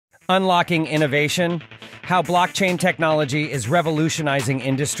Unlocking innovation, how blockchain technology is revolutionizing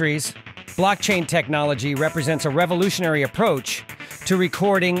industries. Blockchain technology represents a revolutionary approach to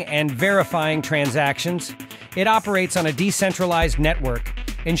recording and verifying transactions. It operates on a decentralized network,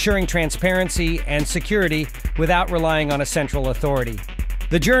 ensuring transparency and security without relying on a central authority.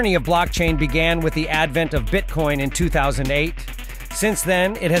 The journey of blockchain began with the advent of Bitcoin in 2008. Since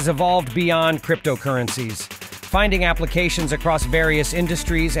then, it has evolved beyond cryptocurrencies, finding applications across various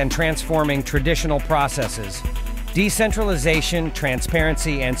industries and transforming traditional processes. Decentralization,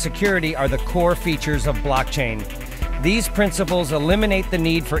 transparency, and security are the core features of blockchain. These principles eliminate the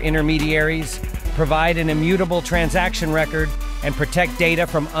need for intermediaries, provide an immutable transaction record, and protect data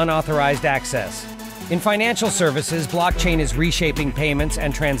from unauthorized access. In financial services, blockchain is reshaping payments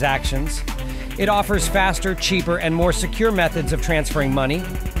and transactions. It offers faster, cheaper, and more secure methods of transferring money,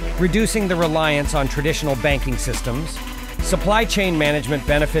 reducing the reliance on traditional banking systems. Supply chain management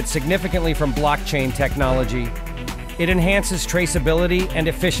benefits significantly from blockchain technology. It enhances traceability and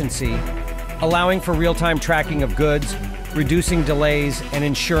efficiency, allowing for real-time tracking of goods, reducing delays, and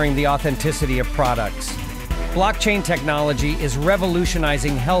ensuring the authenticity of products. Blockchain technology is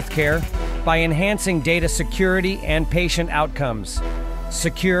revolutionizing healthcare by enhancing data security and patient outcomes.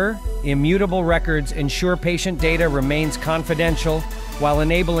 Secure, immutable records ensure patient data remains confidential while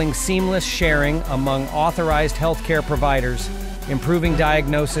enabling seamless sharing among authorized healthcare providers, improving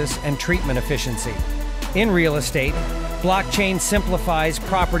diagnosis and treatment efficiency. In real estate, blockchain simplifies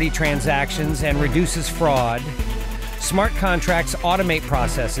property transactions and reduces fraud. Smart contracts automate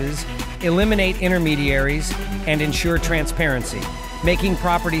processes, eliminate intermediaries, and ensure transparency, making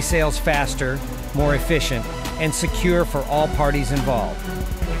property sales faster, more efficient, and secure for all parties involved.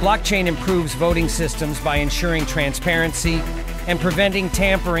 Blockchain improves voting systems by ensuring transparency and preventing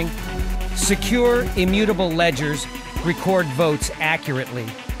tampering. Secure, immutable ledgers record votes accurately,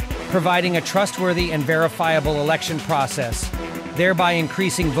 providing a trustworthy and verifiable election process, thereby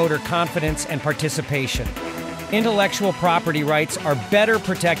increasing voter confidence and participation. Intellectual property rights are better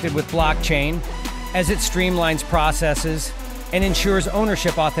protected with blockchain as it streamlines processes and ensures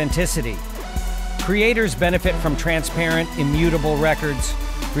ownership authenticity. Creators benefit from transparent, immutable records,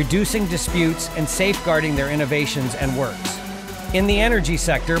 reducing disputes and safeguarding their innovations and works. In the energy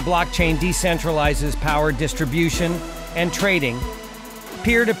sector, blockchain decentralizes power distribution and trading.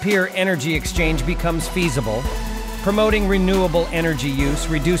 Peer-to-peer energy exchange becomes feasible, promoting renewable energy use,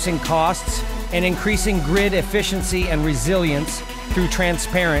 reducing costs, and increasing grid efficiency and resilience through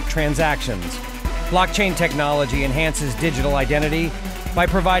transparent transactions. Blockchain technology enhances digital identity by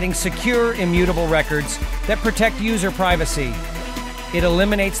providing secure, immutable records that protect user privacy. It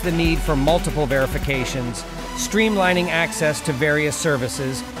eliminates the need for multiple verifications, streamlining access to various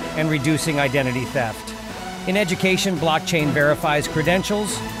services and reducing identity theft. In education, blockchain verifies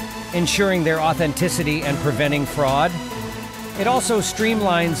credentials, ensuring their authenticity and preventing fraud. It also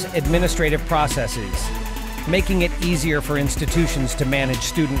streamlines administrative processes, making it easier for institutions to manage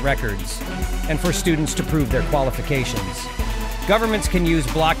student records and for students to prove their qualifications. Governments can use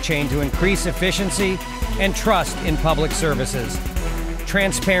blockchain to increase efficiency and trust in public services.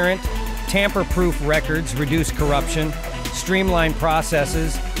 Transparent, tamper-proof records reduce corruption, streamline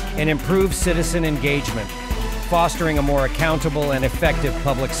processes, and improve citizen engagement, fostering a more accountable and effective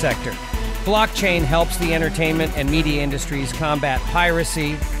public sector. Blockchain helps the entertainment and media industries combat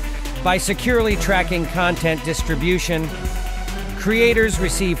piracy by securely tracking content distribution. Creators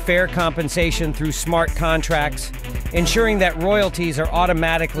receive fair compensation through smart contracts, ensuring that royalties are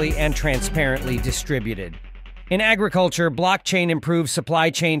automatically and transparently distributed. In agriculture, blockchain improves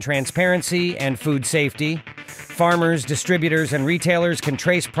supply chain transparency and food safety. Farmers, distributors, and retailers can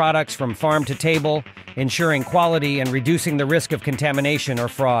trace products from farm to table, ensuring quality and reducing the risk of contamination or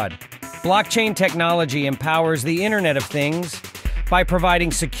fraud. Blockchain technology empowers the Internet of Things by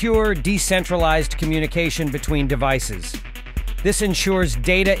providing secure, decentralized communication between devices. This ensures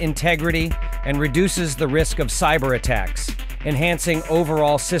data integrity and reduces the risk of cyber attacks, enhancing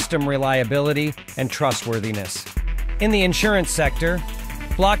overall system reliability and trustworthiness. In the insurance sector,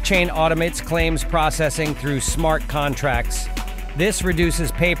 blockchain automates claims processing through smart contracts. This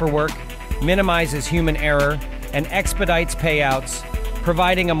reduces paperwork, minimizes human error, and expedites payouts,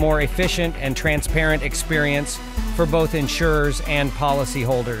 providing a more efficient and transparent experience for both insurers and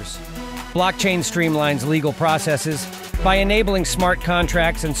policyholders. Blockchain streamlines legal processes by enabling smart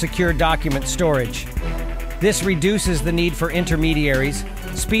contracts and secure document storage. This reduces the need for intermediaries,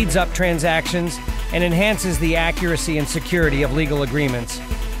 speeds up transactions, and enhances the accuracy and security of legal agreements.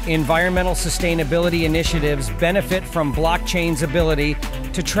 Environmental sustainability initiatives benefit from blockchain's ability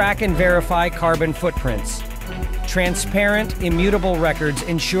to track and verify carbon footprints, Transparent, immutable records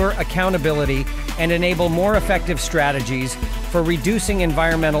ensure accountability and enable more effective strategies for reducing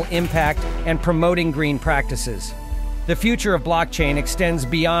environmental impact and promoting green practices. The future of blockchain extends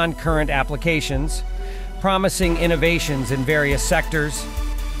beyond current applications, promising innovations in various sectors.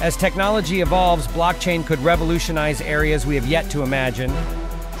 As technology evolves, blockchain could revolutionize areas we have yet to imagine,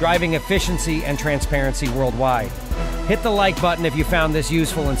 driving efficiency and transparency worldwide. Hit the like button if you found this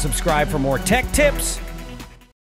useful and subscribe for more tech tips